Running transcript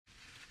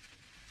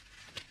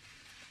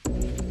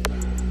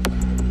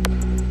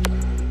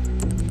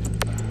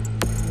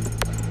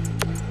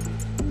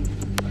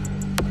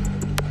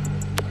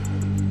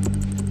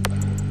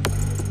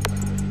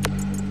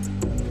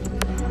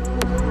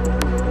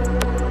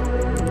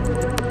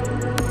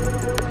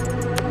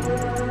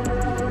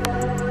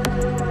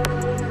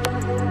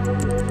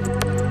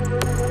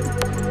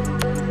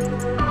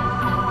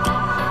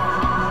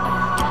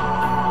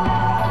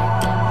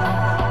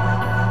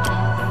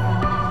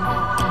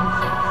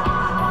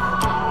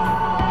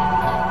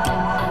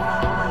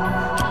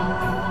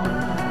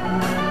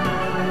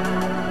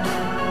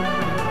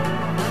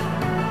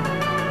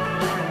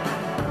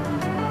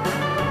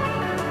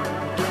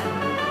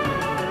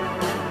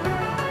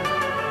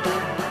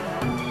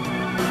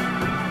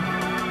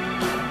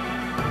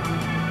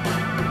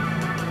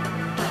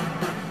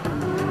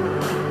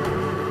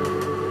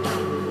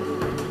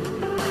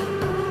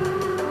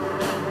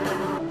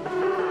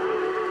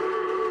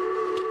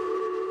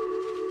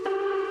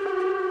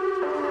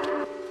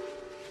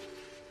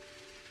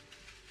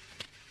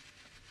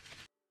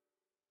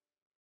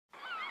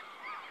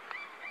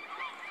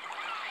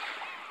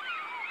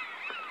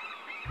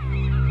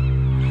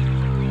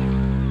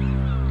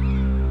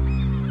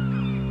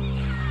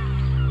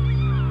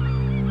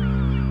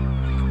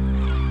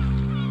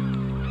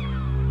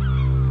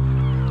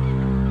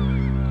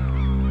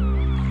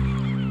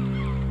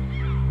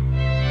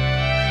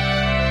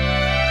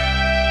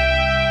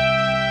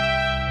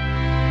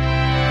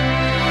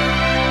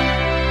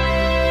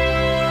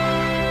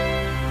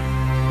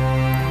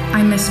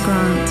I miss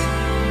Grant.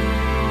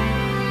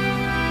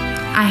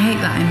 I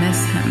hate that I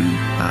miss him,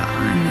 but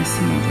I miss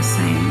him all the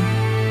same.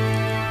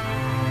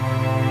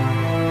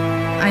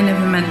 I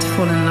never meant to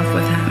fall in love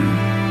with him,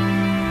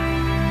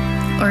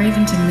 or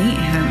even to meet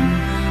him,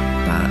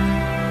 but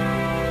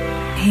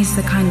he's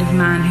the kind of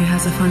man who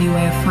has a funny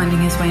way of finding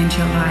his way into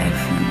your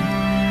life,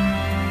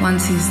 and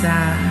once he's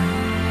there,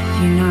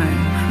 you know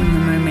from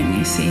the moment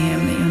you see him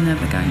that you're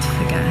never going to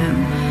forget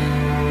him,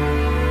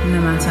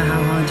 no matter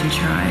how hard you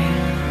try.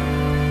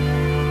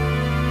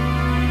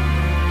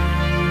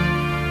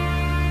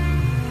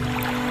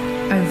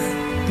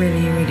 I've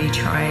really, really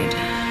tried.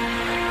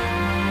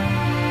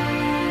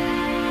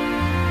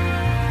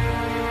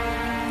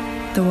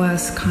 The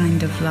worst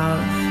kind of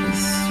love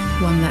is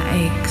one that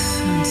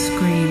aches and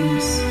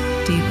screams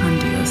deep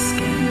under your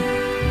skin.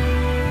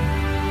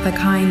 The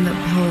kind that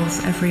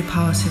pulls every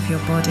part of your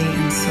body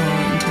and soul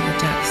into the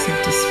depths of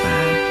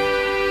despair.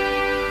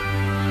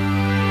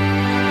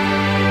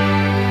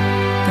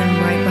 Then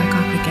right back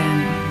up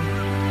again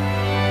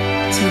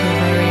to the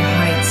very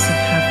heights of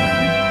heaven.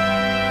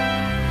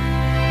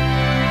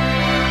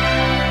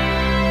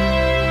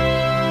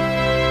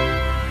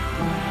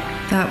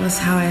 That was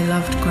how I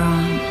loved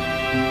Grant.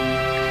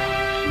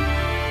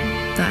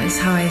 That is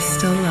how I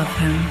still love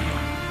him.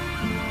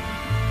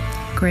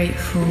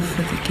 Grateful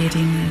for the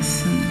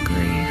giddiness and the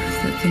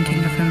grief that thinking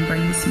of him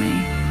brings me.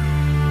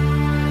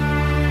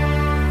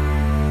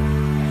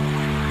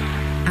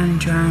 And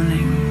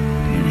drowning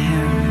in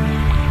him.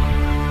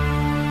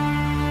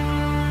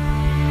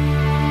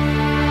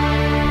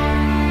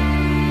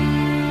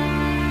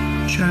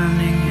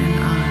 Drowning in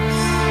us.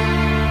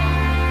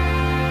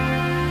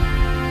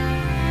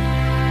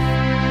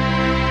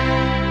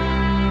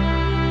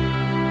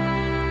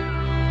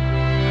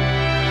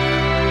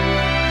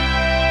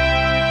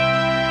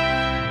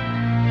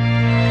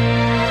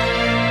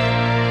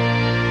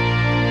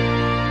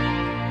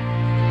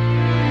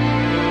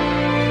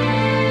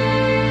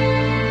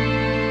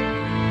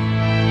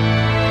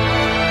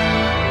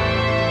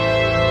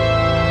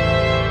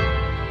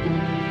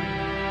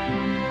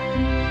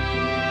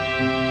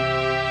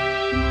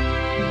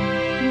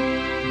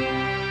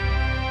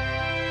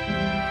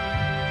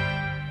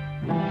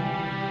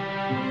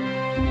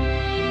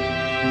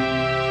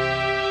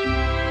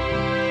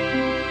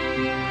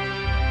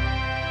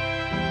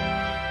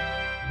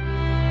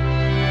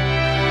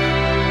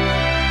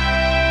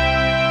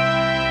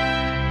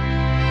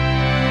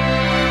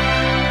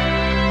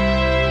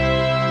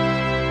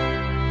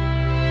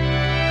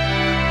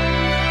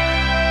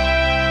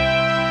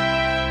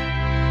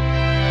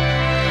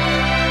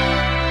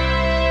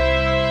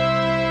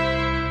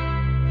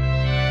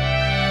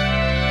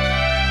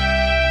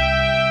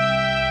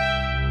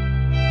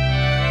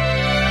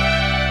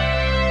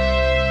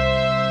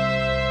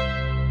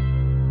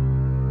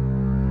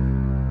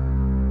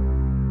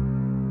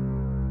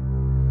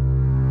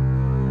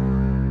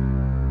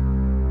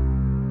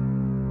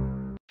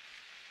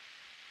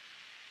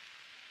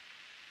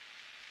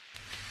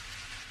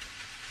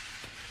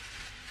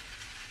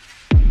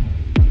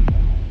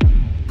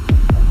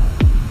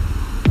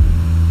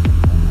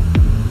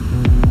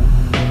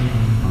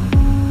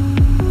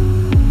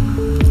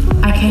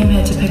 Came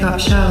here to pick up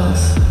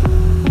shells,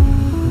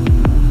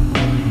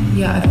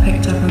 yet I've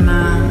picked up a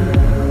man.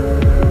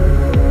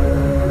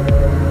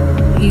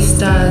 He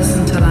stares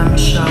until I'm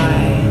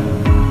shy,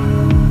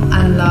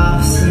 and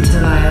laughs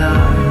until I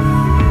love.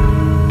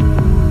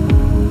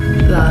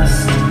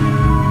 Lust.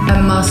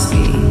 It must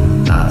be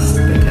lust,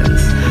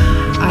 because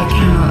I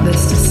cannot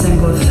list a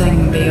single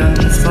thing beyond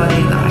his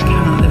body that I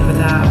cannot live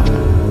without.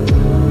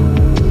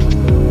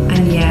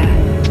 And yet,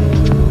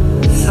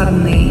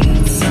 suddenly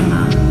it's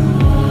summer.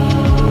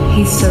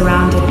 He's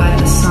surrounded by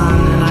the sun,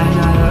 and I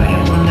know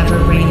it will never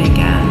rain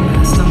again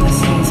as long as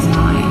he's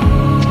mine.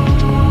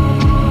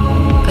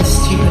 As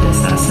stupid as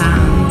that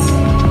sounds,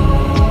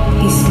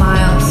 he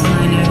smiles and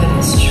I know that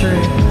it's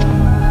true.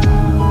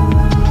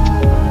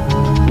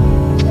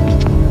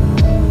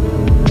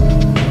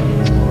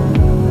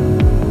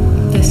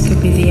 This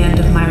could be the end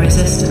of my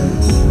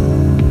resistance,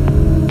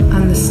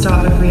 and the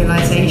start of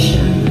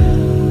realization.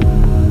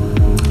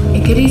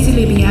 It could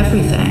easily be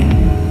everything.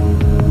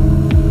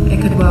 It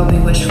could well be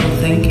wishful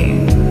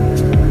thinking.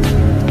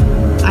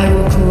 I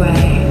walk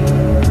away.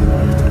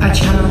 I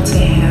channel to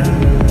him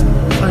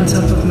on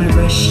top of my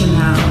wrist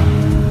Chanel,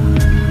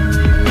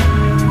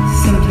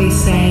 simply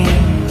saying,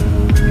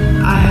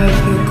 I hope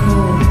you're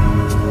cool.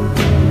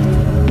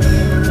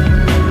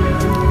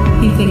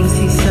 He thinks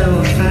he's so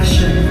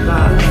old-fashioned,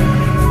 but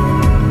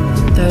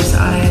those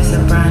eyes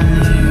are brand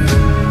new.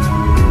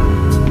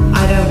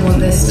 I don't want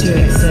this to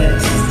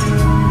exist,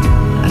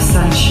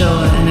 essential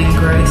and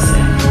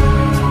engrossing.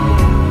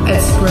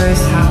 It's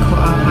gross how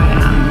caught up I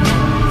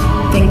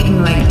am, thinking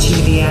like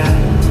Juliet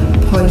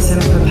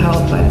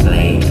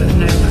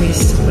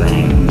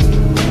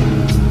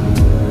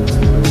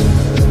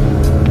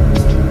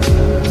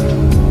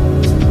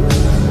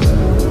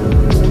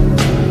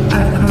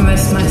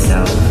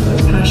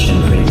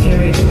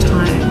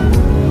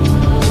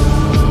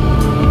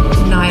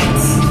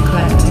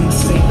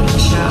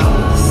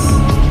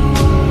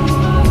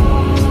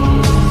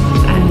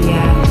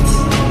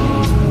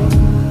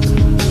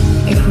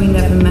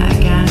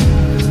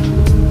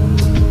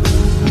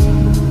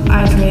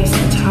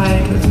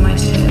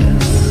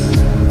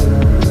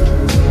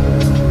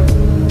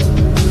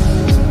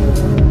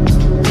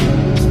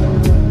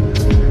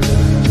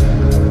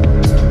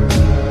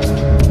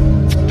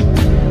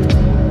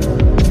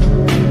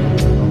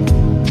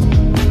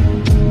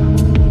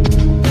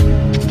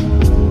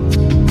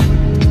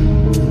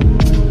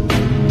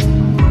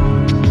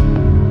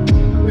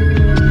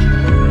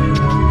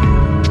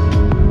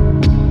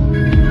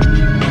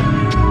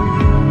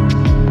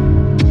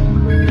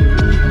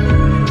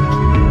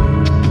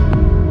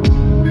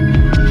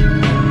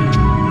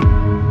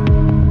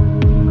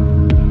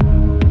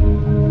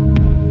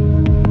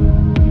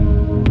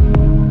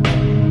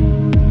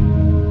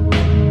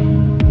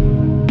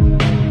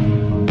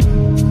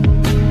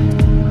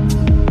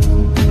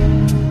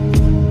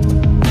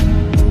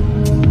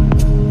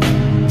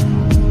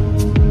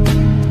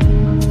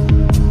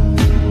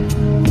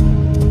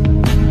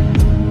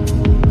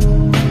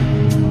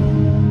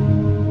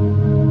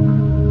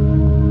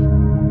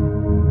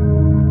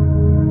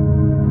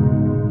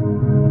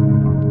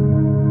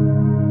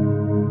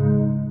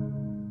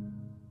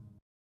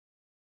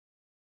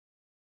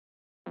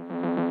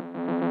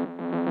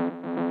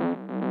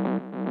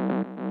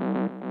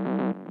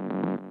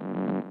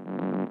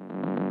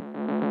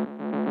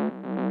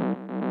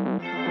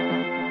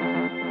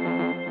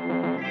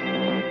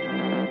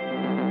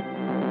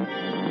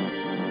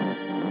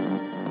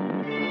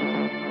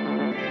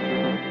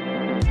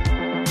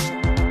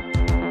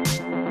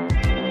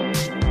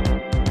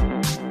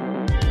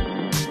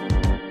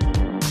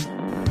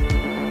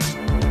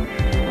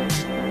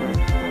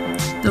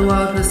The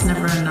world was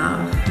never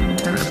enough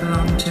until it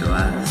belonged to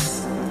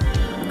us,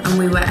 and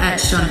we were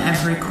etched on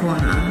every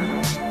corner.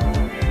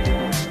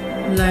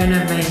 Lone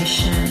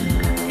ovation,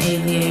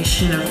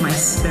 aviation of my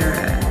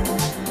spirit,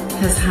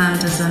 his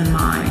hand is in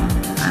mine,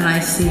 and I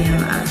see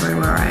him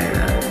everywhere I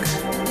look.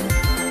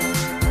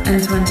 In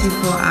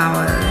 24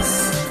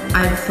 hours,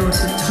 I've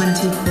thought of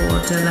 24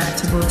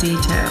 delectable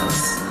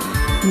details,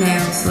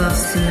 nails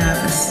lost to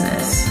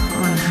nervousness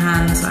on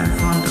hands I'm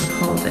fond of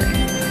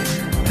holding,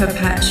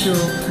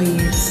 perpetual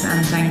please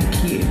and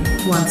thank you,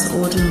 once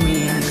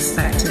ordinary and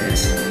expected,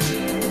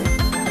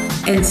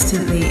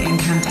 instantly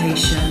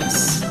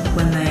incantations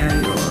when they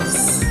are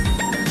yours.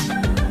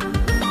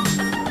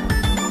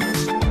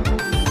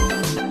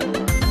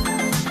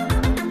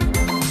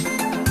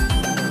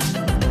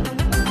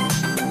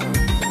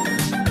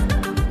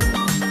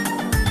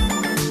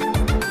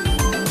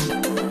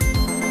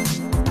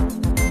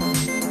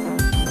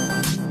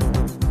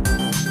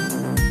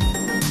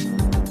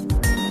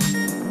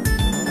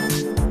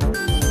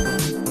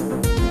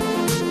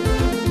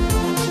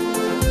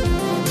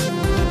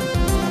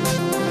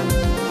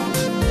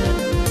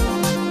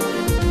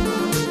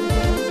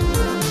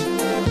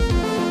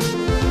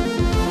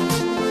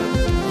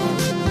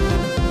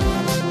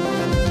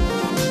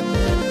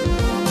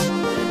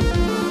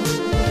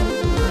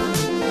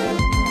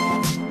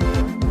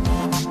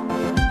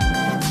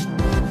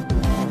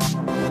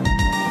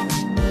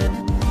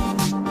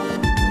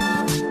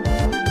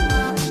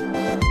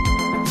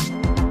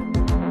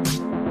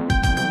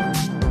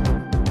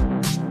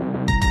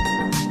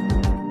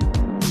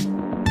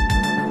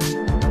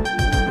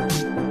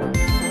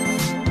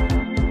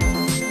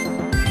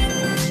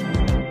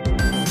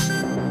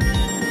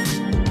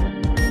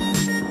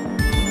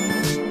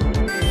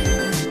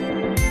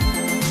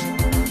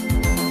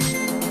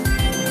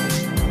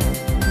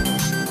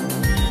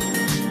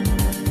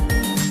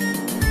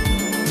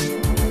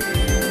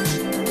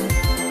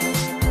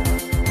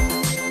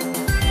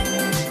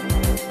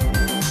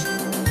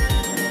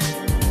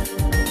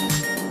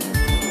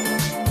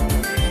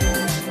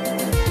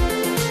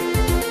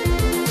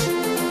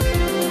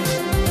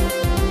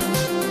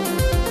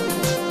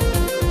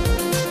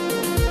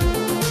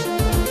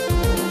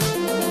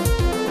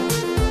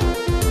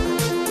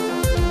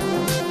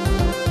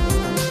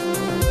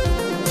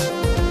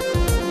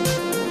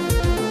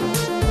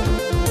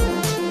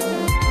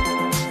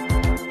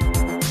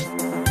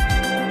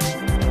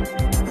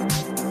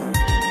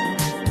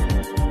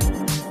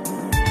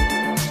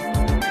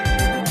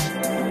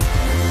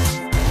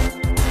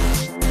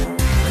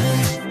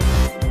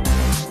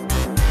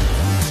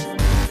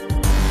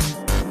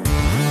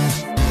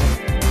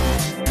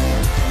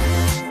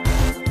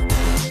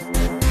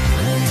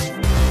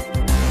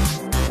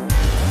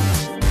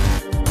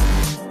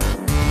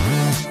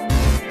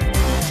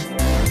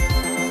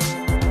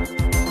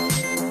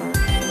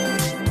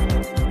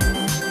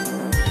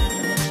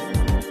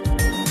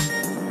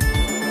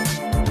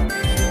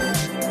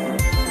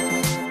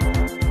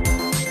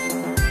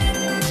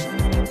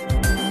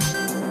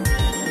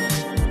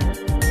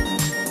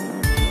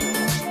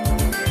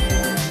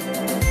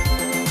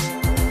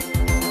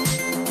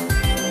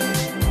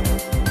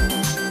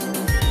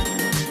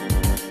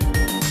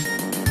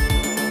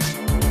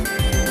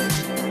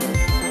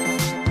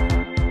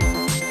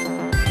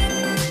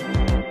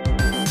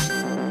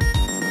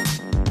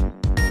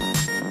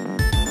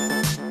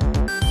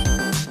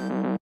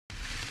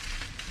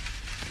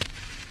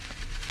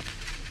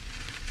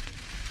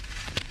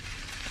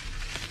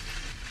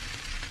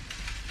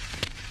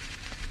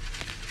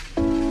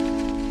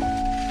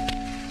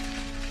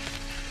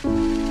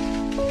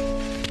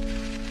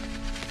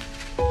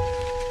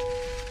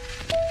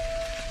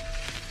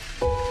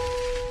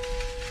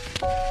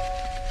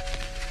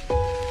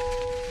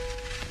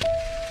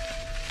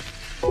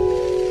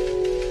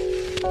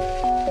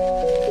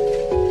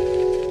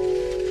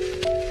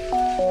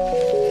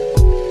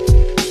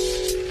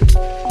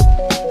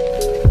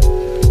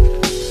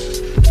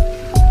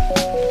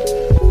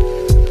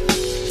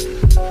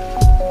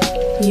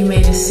 You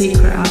made a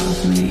secret out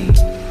of me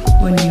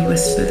when you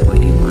whispered what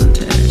you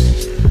wanted.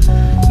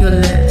 Your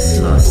lips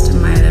lost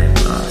in my lip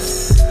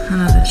gloss.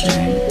 Another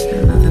drink,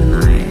 another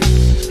night.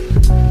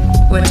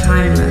 We're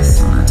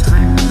timeless on a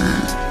time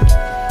limit.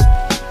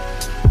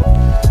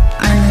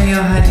 I know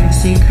you're hiding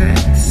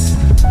secrets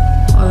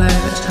all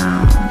over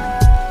town,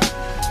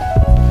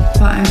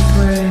 but I'm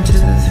thrown to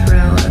the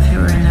thrill of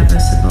your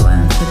inevitable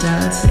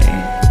infidelity.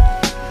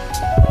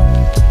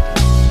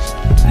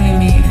 Play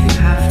me if you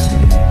have to.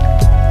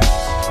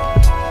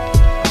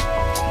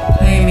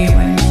 Play me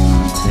when you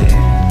want to.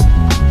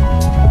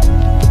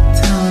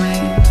 Tell me,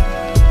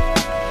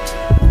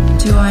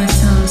 do I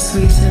sound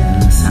sweeter than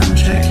the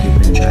soundtrack you've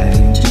been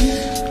driving to?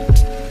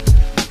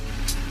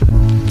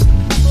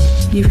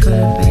 You've got a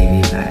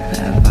baby back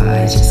there, but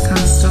I just can't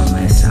stop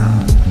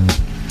myself.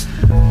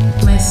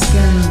 My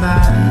skin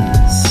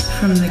burns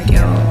from the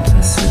guilt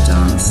as we're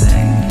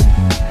dancing,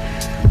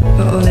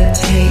 but all it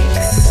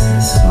takes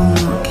is one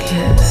more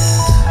kiss,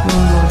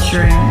 one more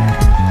drink,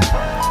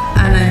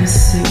 and I'm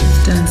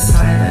soothed and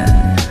silent.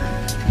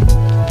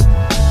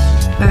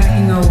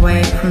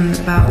 on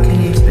the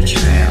balcony of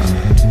betrayal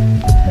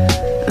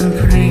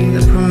and praying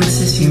the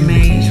promises you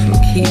made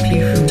will keep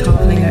you from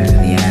toppling over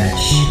the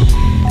edge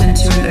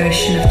into an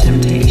ocean of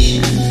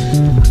temptation.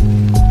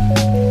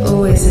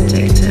 Always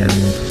addictive,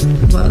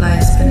 what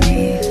lies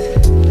beneath.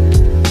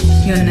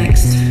 Your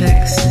next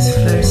fix is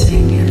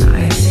floating in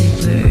icy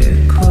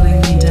blue, calling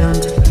me down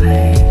to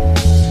play.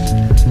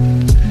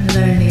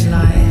 Lonely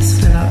lies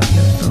fill up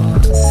your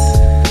thoughts,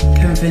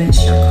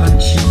 convince your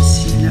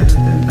conscience you've never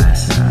been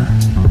better.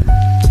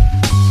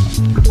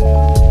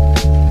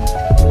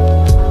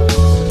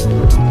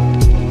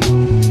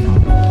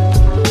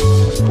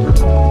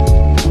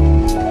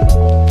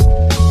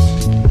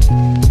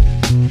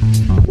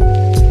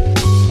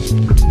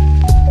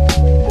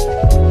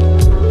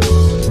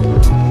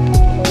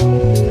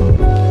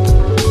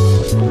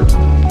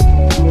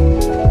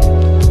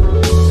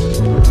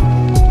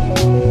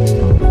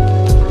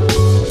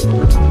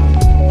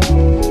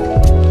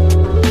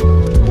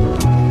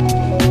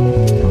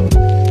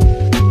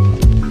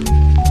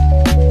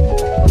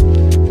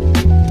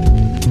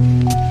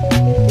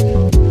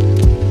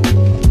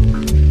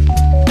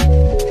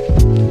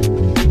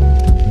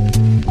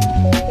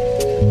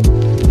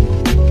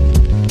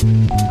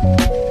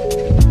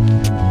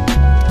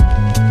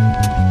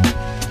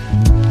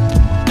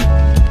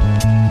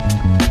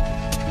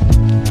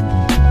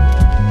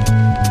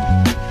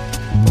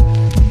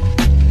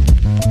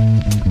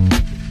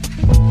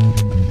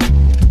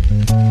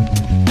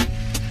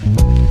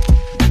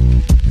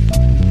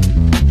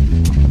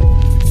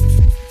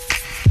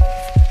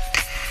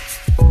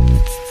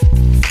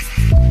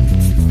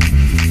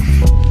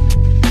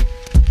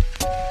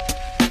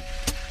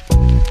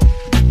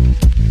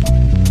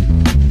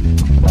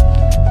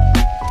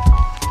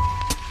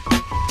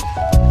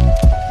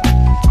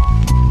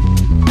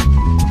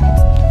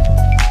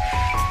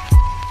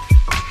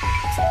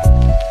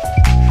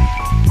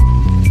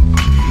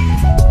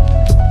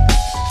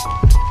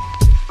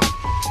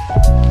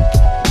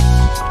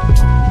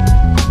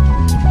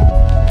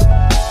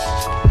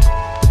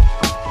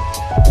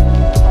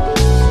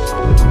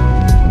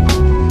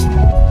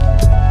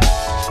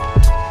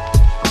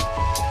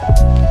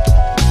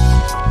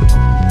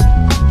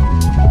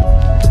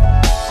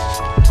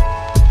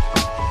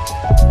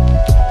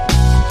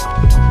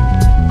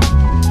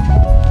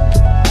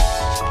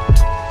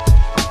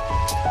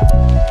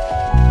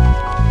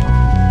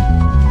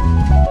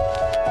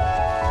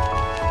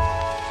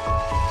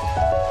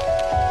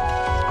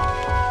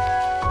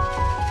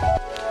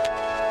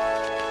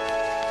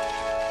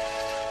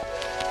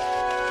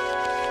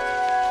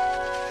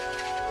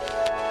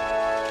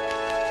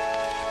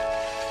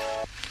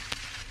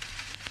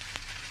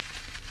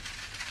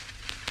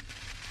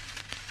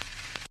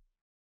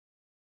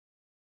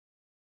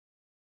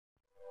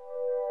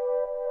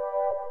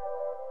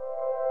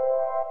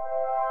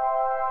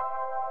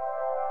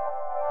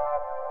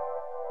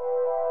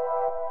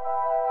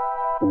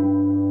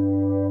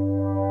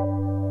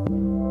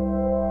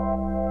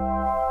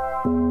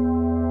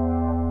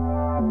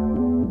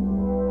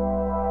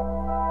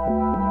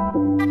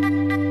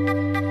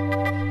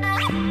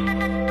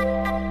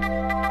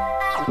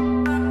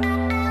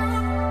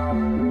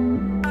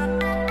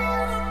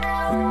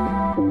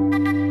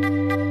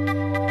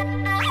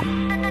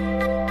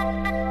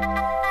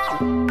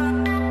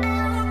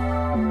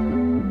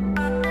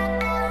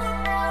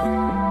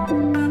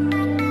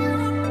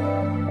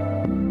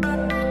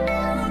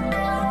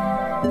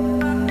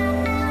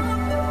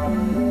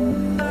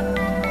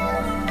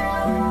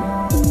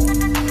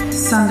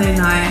 Sunday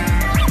night,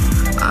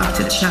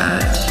 after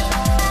church,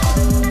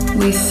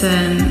 we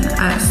sin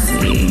at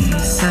sea,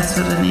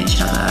 settled in each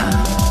other,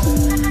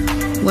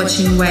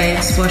 watching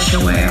waves wash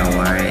away our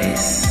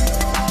worries.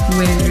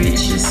 Wind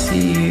reaches for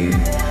you,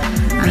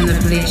 and the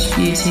bleached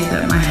beauty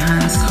that my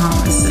hands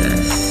can't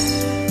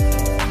resist.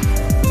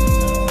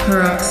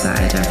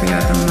 Peroxide every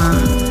other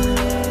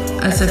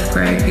month, as if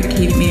grey could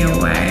keep me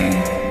away.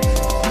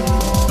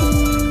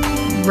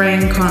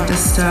 Rain can't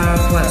disturb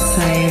what's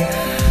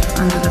safe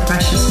under the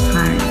precious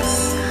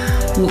planks,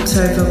 walked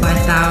over by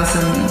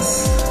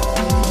thousands,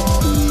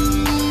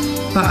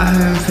 but a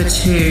home for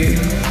two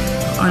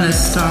on a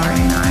starry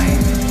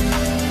night.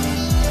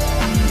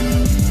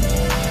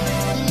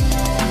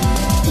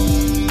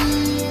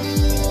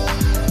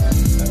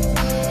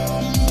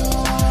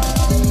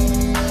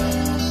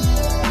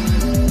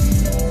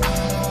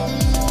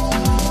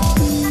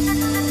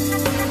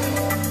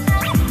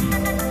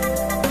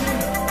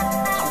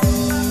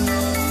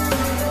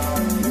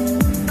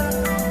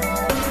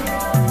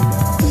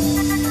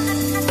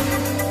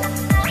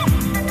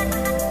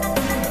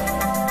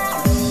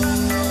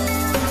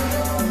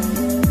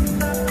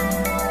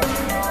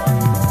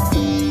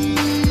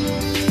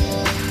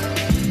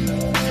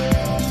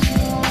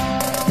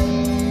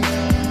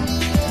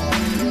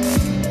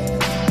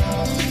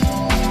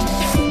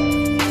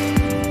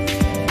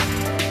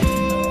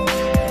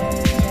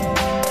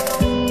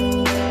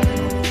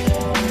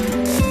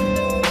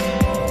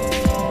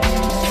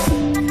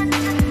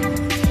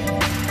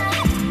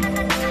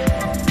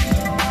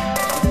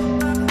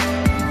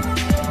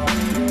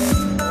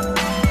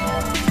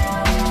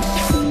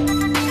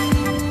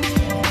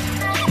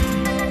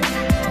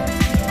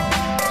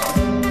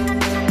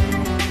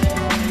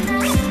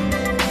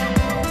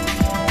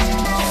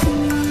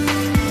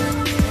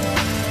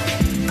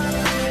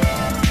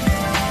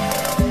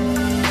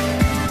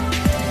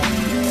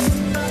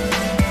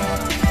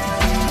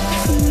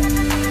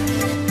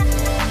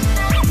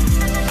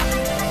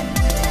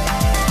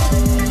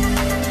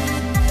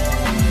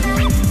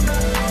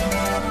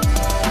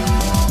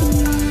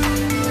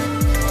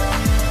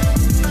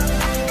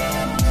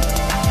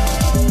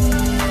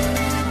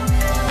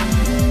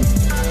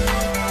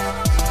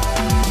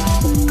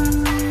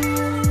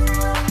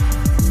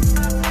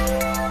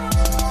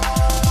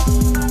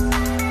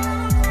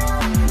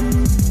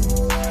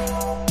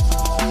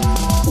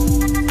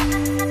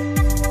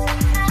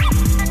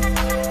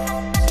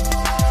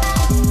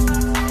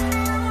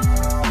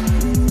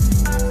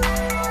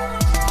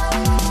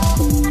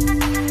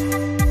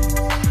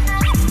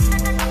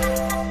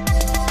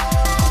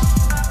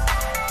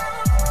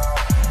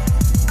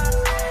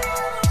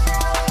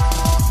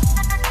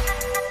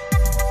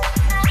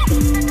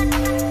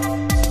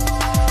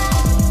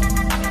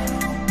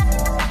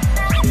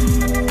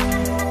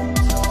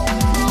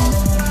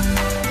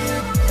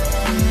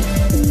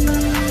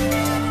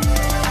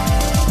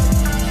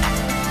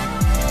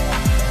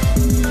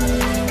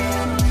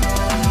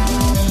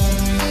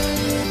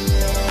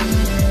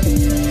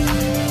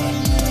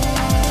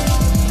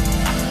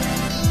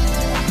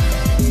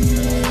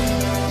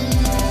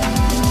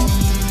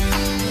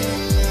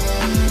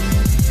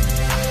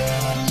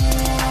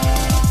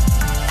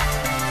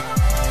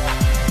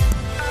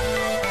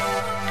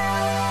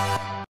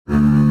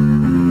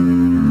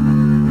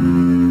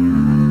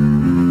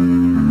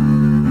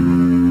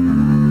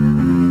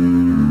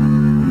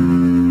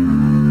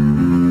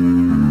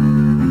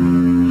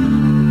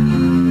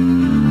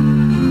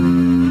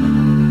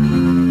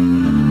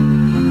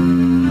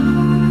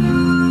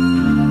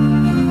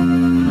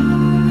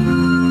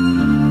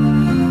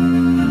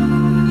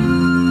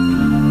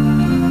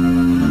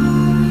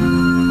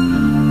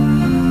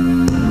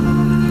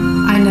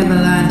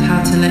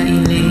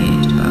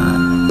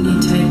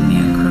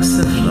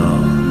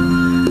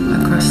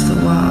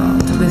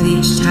 with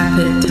each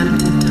tepid,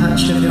 tempted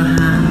touch of your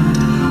hand.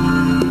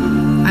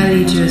 I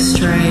lead you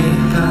astray,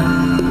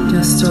 but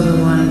you're still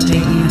the one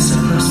taking us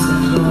across the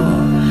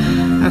floor,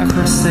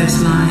 across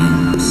those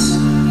lines.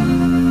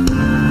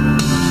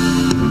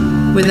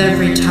 With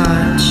every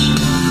touch,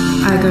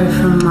 I go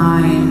from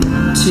mine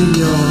to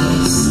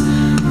yours,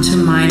 to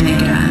mine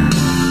again.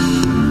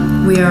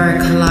 We are a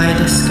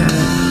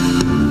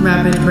kaleidoscope,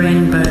 rapid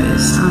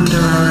rainbows under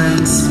our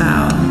own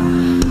spell,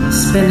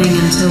 spinning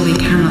until we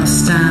cannot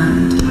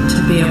stand,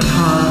 to be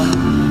apart,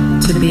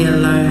 to be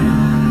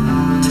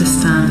alone, to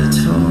stand at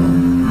all.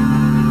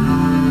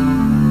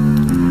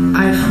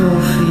 I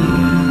fall for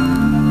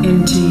you,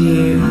 into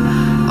you,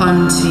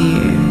 onto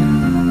you,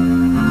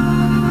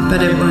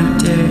 but it won't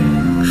do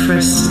for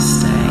us to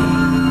stay,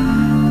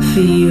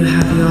 for you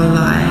have your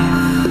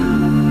life,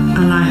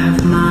 and I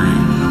have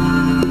mine,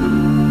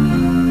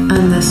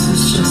 and this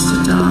was just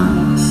a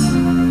dance.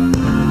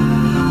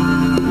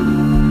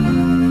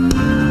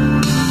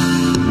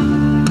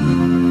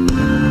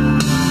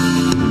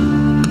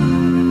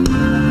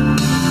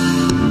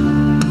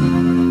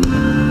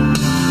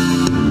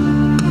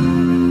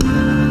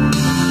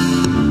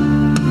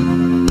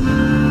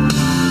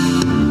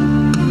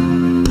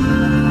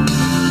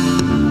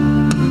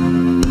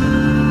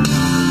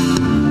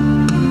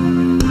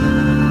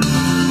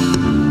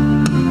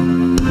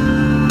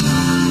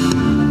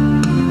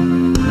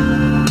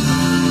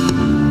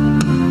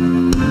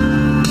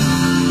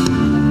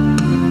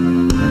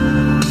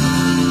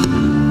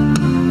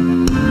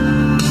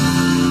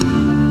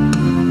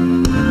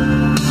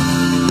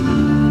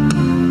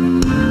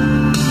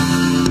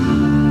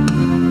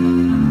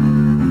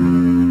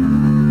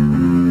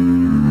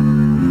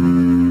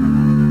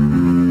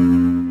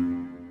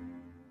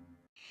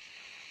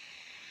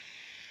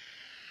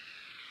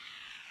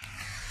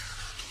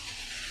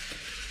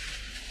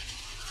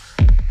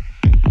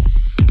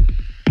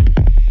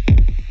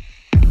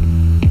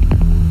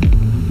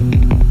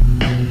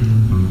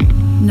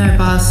 No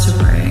bars to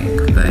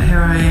break, but here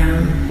I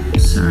am,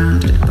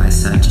 surrounded by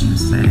searching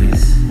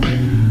space.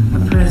 A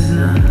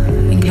prisoner,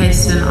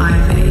 encased in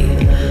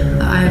ivy,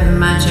 that I have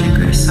imagined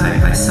grew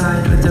side by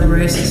side with the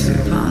roses we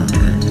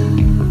planted.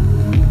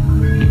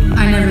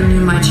 I never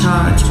knew my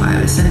charge, but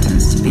I was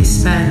sentenced to be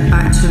sped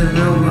back to the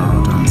real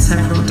world on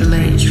several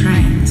delayed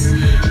trains,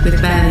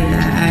 with barely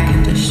their air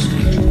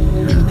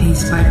conditioning. And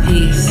piece by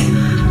piece,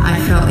 I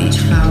felt each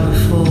flower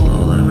fall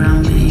all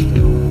around me.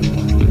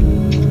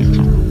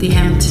 The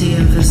empty,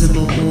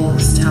 invisible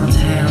walls tell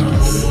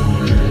tales,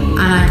 and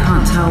I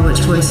can't tell which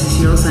voice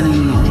is yours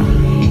anymore.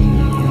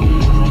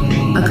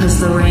 Because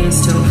the rain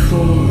still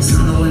falls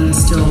and the wind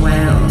still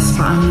wails,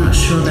 but I'm not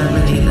sure they're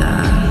really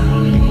there.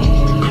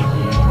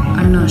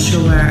 I'm not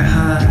sure where it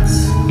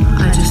hurts,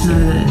 I just know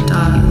that it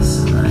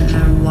does, and I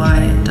know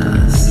why it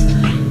does,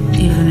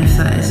 even if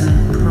that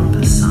isn't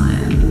proper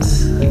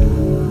science.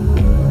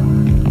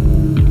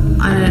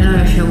 I don't know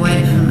if you'll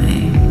wait for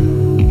me,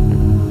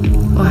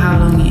 or how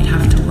long you'd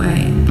have to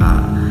wait,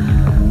 but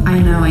I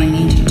know I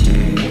need you to.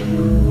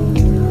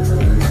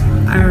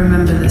 I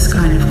remember this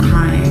kind of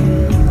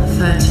crying,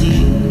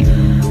 13,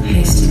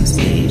 Hastings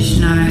Beach,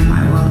 knowing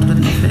my world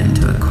wouldn't fit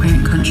into a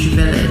quaint country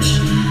village,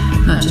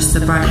 not just the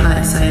bright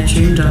lights I had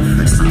dreamed of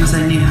for as long as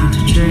I knew how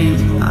to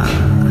dream, but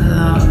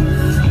love.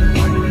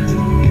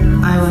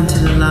 I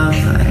wanted a love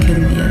that I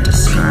couldn't yet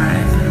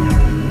describe,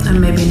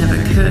 and maybe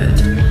never could.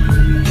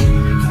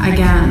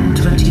 Again,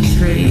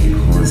 23,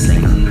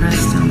 pausing and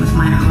Preston with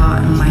my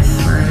heart in my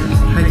throat,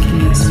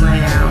 poking its way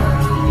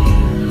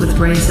out, with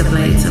razor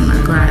blades and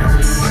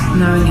regrets,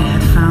 knowing it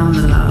had found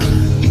the love,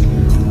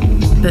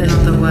 but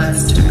not the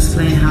words to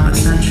explain how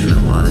essential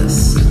it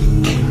was.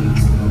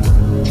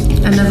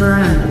 It never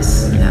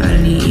ends, it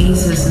only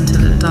eases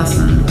until it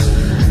doesn't,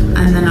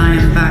 and then I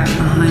am back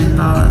behind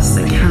bars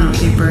that cannot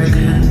be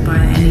broken by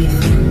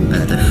anything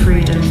but the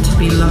freedom to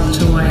be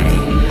locked away,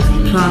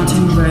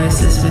 planting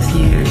roses with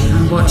you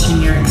and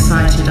watching your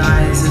excited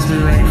eyes as we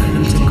wait for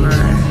them to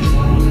grow.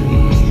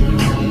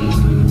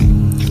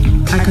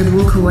 I could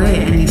walk away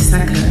at any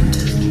second,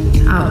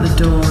 out the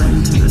door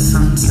into the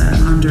sunset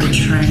under a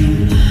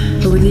train,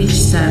 but with each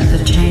step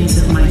the chains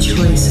of my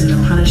choice and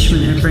the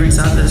punishment it brings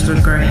others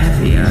would grow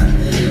heavier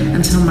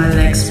until my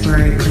legs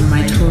broke and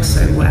my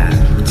torso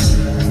wept.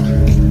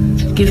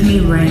 Give me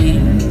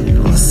rain,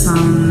 or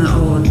sun,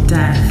 or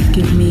death.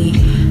 Give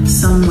me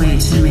some way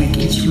to make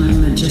each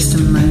moment just a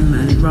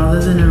moment, rather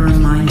than a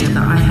reminder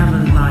that I have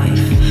a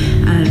life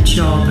and a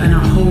job and a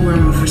whole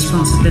room of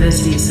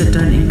responsibilities that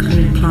don't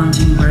include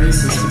planting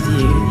roses with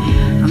you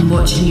and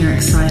watching your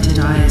excited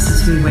eyes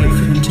as we wait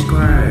for them to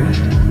grow.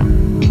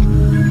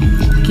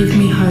 Give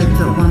me hope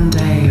that one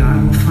day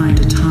I will find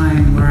a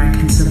time where I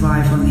can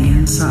survive on the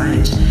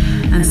inside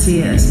and see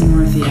it as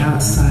more of the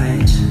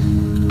outside.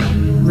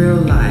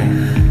 Real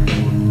life,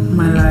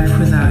 my life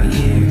without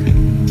you.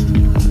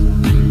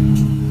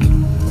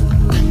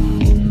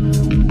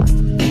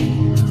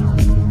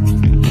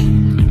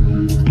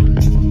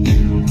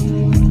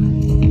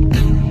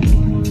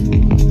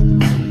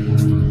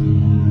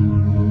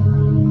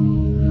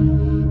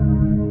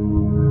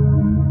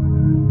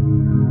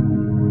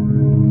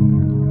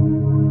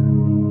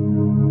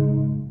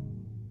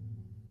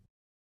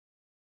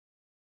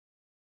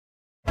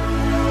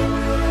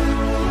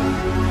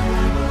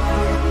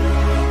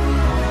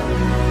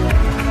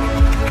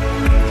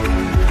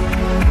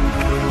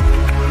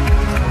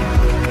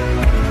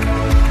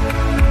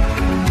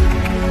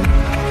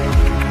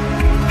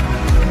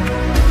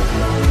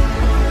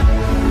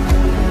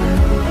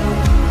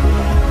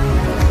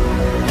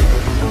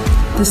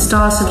 The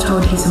stars have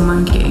told he's a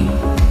monkey,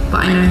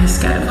 but I know he's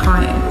scared of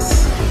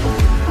heights.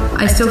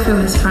 I still feel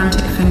his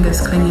frantic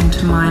fingers clinging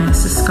to mine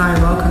as the sky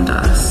welcomed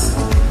us.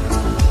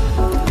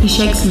 He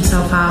shakes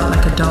himself out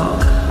like a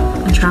dog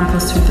and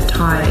tramples through the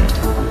tide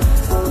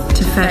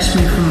to fetch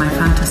me from my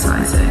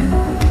fantasizing.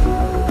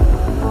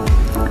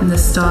 And the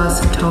stars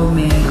have told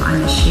me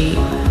I'm a sheep,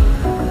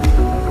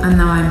 and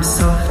though I'm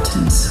soft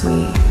and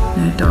sweet,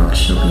 no dog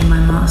shall be my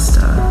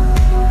master,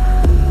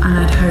 and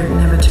I'd hope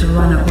never to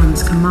run at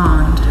one's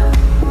command.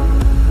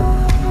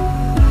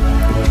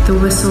 The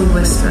whistle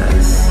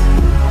whispers,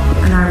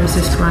 and I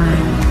resist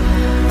running,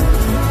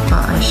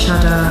 but I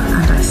shudder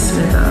and I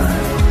slither,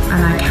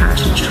 and I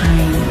catch a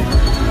train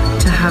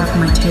to have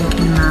my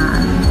taken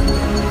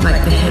man,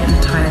 like the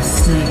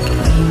hypnotized snake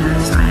that he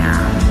knows I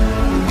am.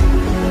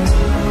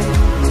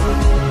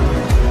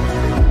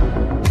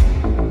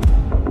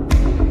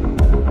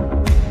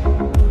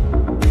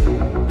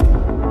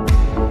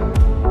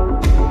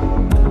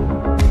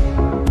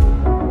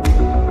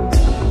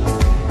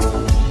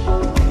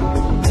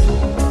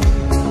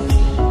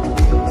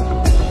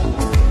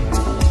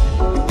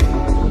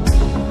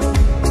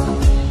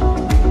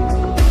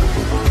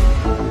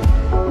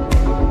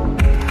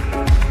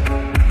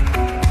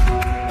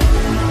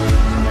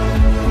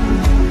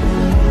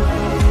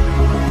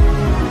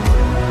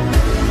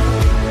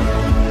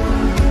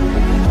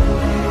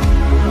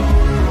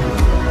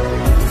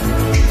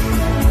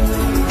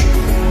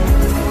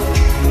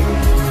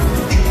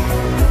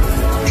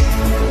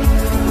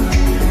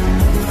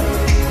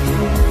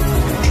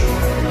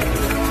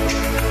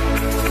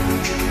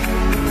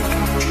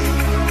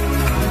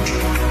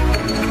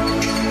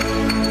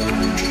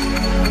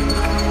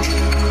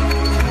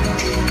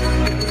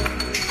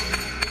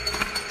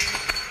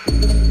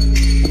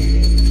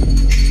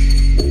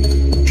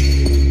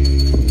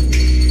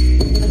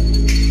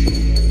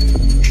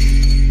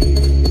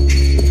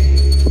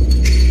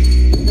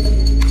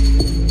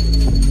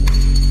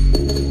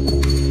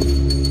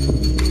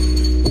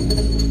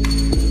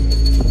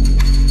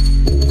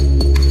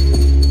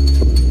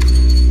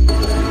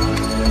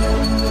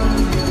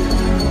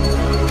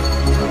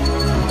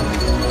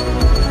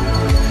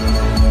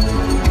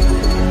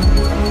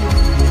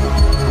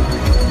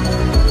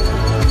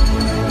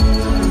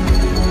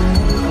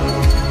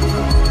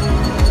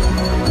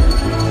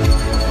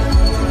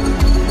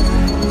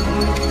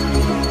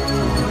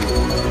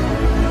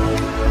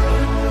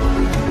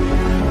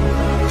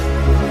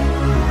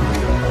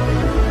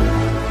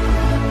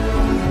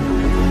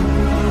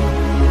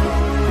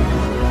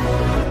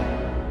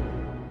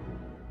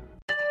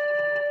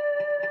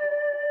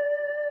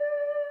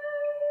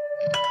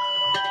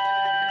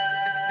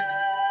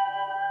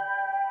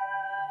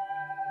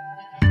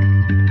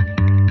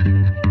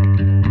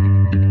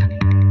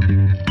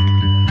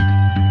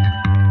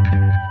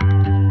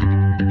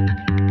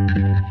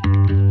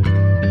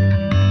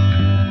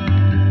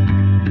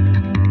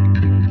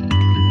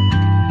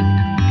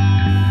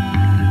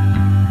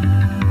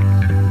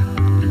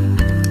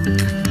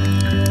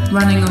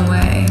 Running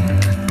away,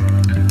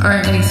 or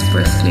at least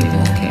briskly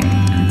walking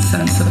in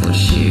sensible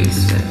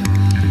shoes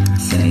with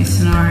silly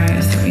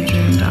scenarios that we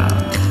dreamed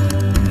up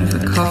over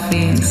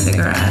coffee and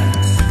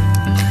cigarettes.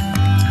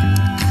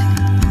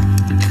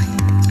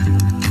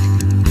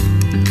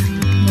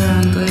 We're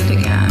unglued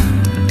again,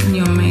 and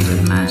you're made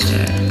of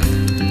magic.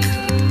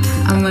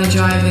 And we're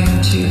driving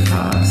too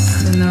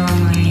fast in the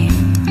wrong lane,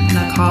 in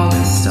a car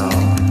we stole.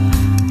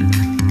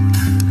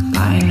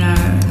 But I know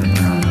that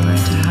we're on the road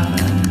to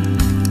heaven.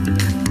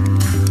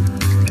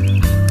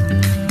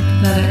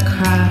 Let it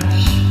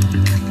crash,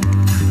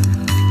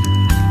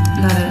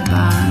 let it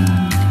burn,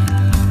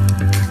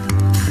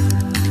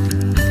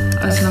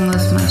 as long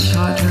as my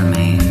charge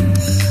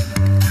remains,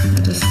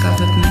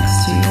 discovered next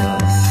to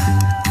yours.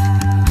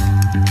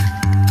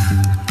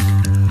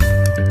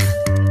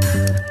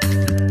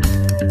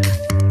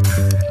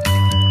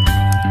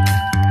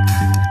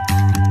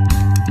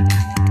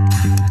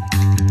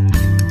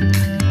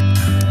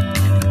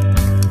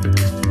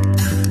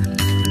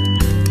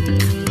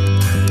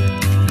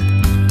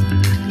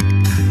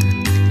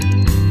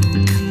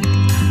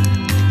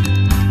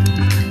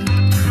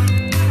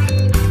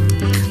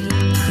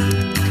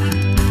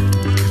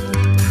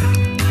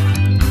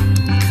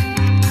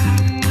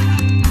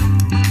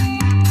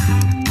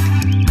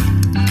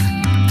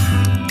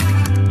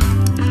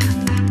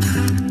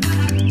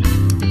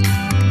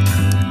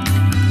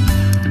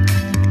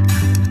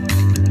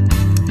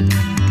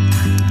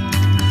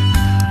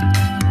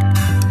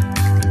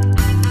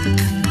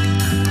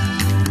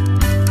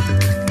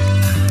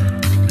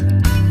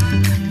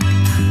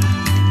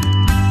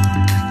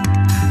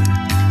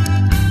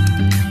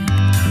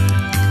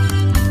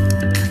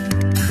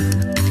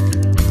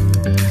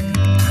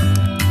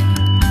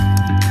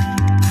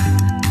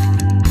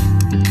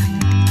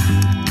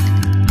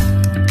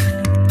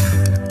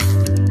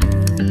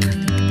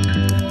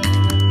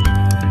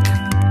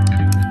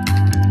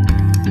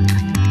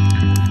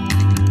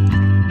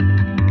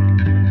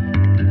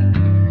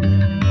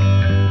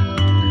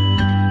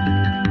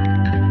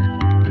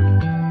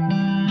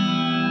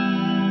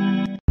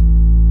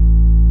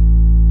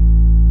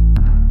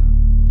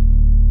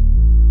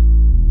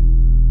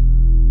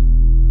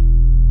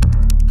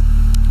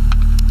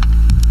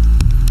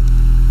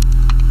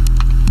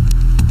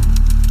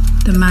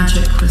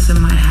 magic was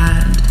in my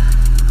head,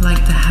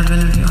 like the heaven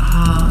of your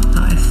heart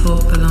that I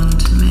thought belonged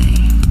to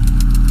me.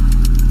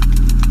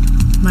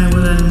 My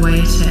woolen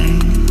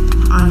waiting,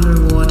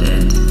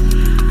 unrewarded,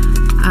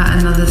 at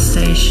another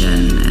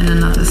station in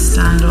another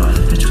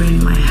standoff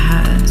between my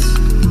head,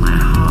 my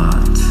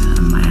heart,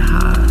 and my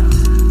hurt.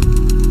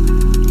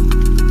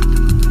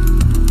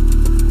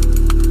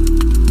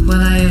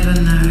 Will I ever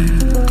know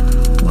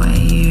why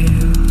you,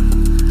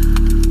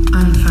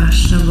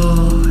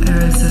 unfashionable,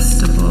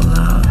 irresistible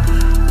love,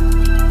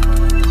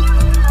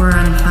 were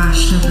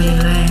unfashionably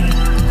late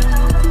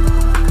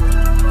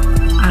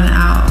and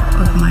out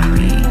of my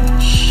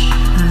reach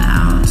and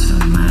out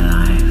of my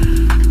life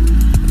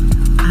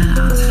and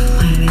out of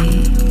my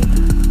league?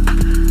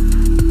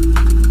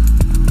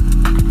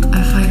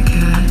 If I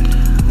could,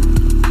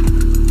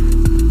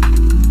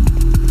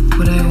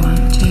 would I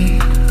want to?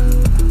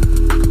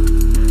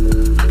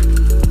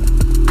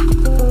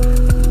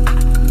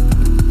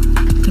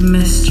 The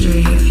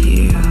mystery of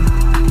you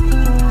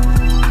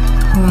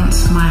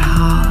haunts my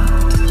heart.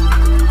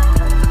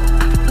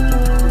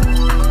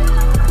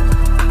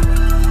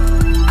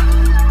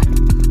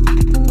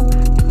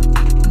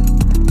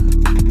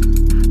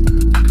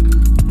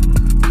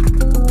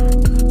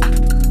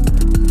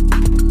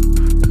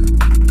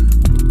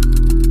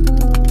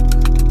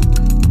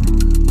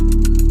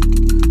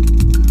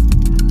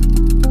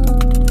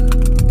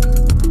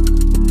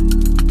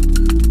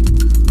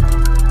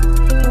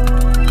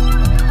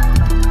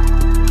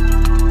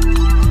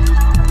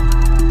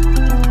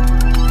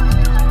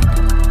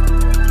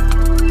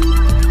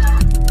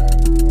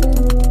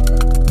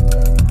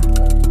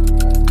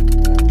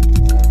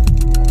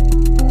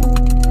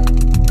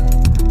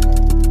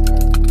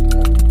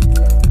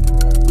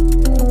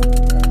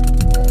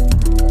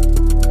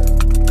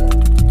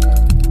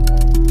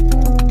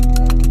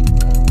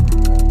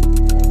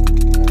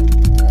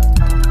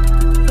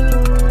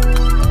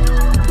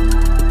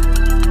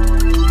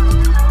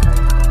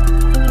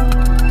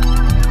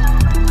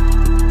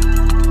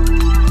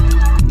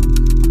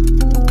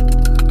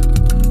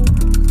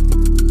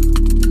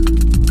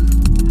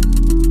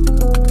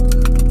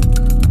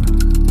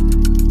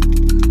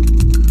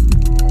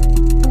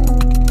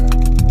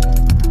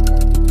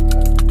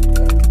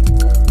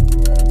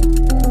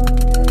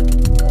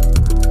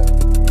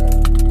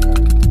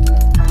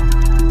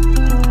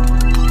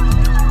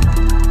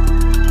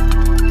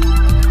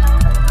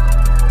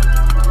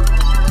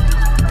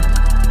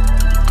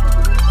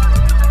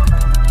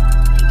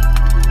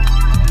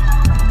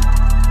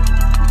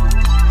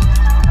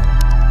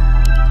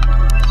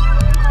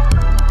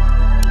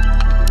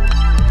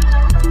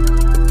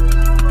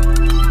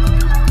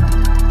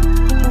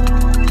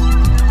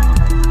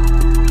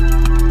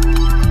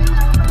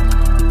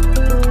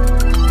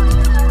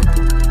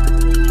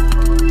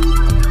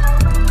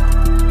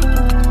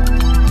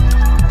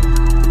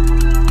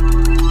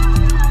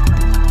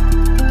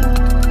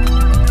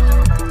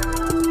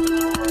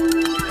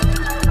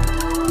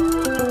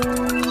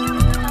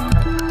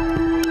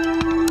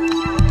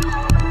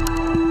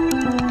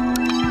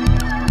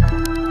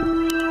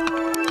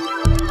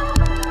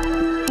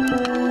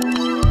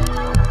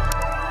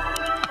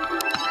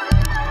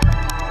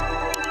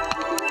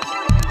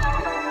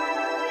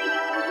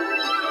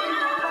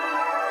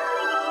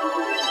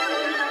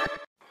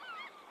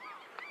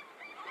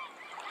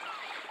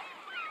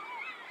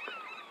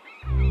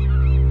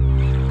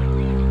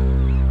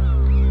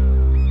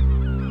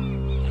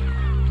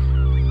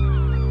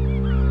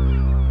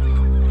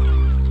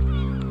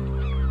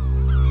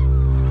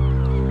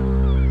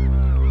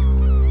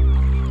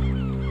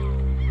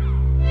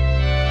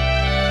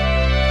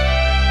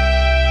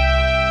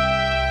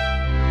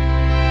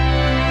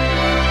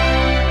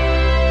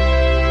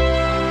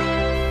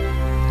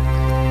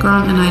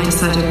 Grant and I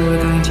decided we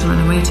were going to run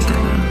away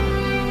together.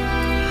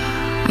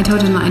 I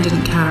told him that I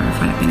didn't care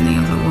if I'd been the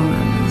other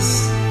woman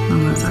as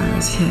long as I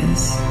was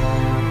his.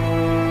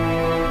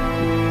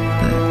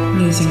 But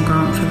losing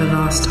Grant for the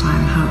last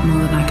time hurt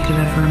more than I could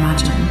have ever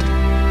imagined.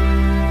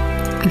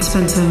 I'd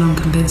spent so long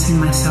convincing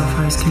myself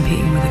I was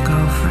competing with a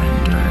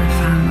girlfriend or a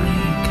family,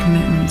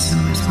 commitments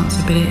and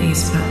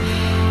responsibilities,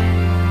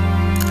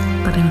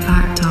 but in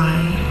fact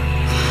I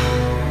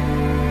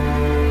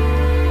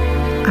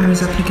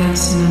was up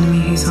against an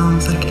enemy whose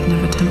arms I could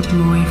never tempt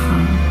him away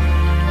from.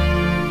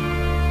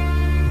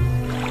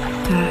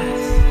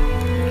 Death.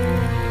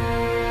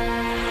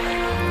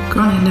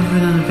 Grant had never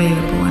been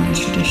unavailable in a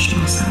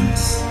traditional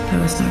sense. There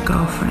was no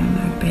girlfriend,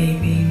 no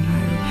baby, no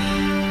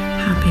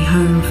happy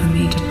home for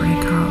me to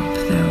break up.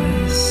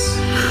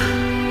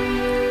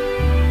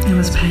 There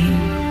was pain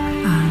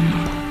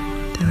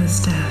and there was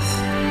death.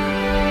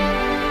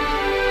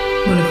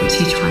 All of which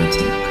he tried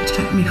to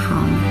protect me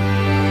from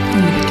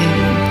in the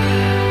beginning,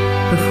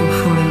 before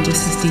falling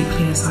just as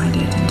deeply as I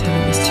did until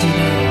it was too late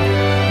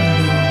and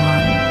we were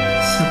one,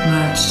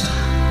 submerged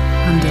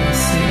under the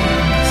sea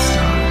and the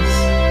stars.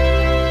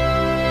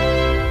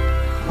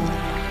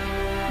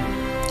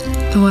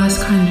 The worst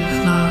kind of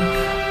love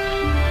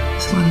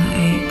is one that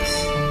aches,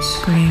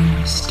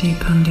 screams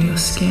deep under your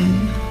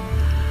skin.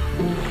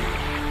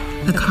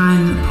 the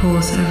kind that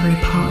pours every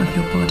part of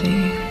your body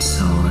and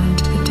soul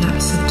into the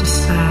depths of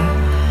despair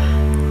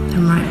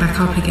and right back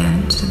up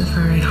again to the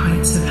very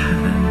heights of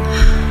heaven.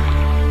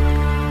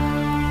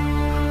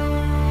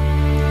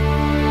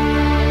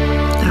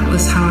 That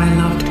was how I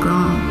loved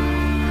Grant.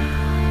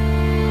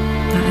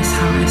 That is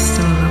how I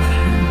still love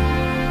him.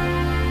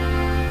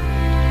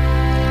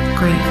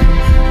 Grateful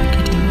for the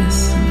giddiness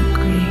and the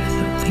grief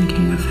that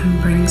thinking of him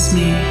brings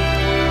me.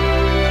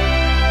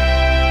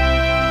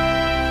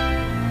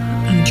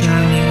 And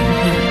drowning in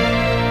him.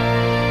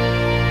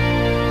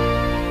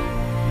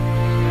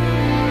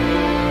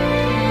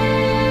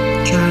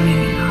 Drowning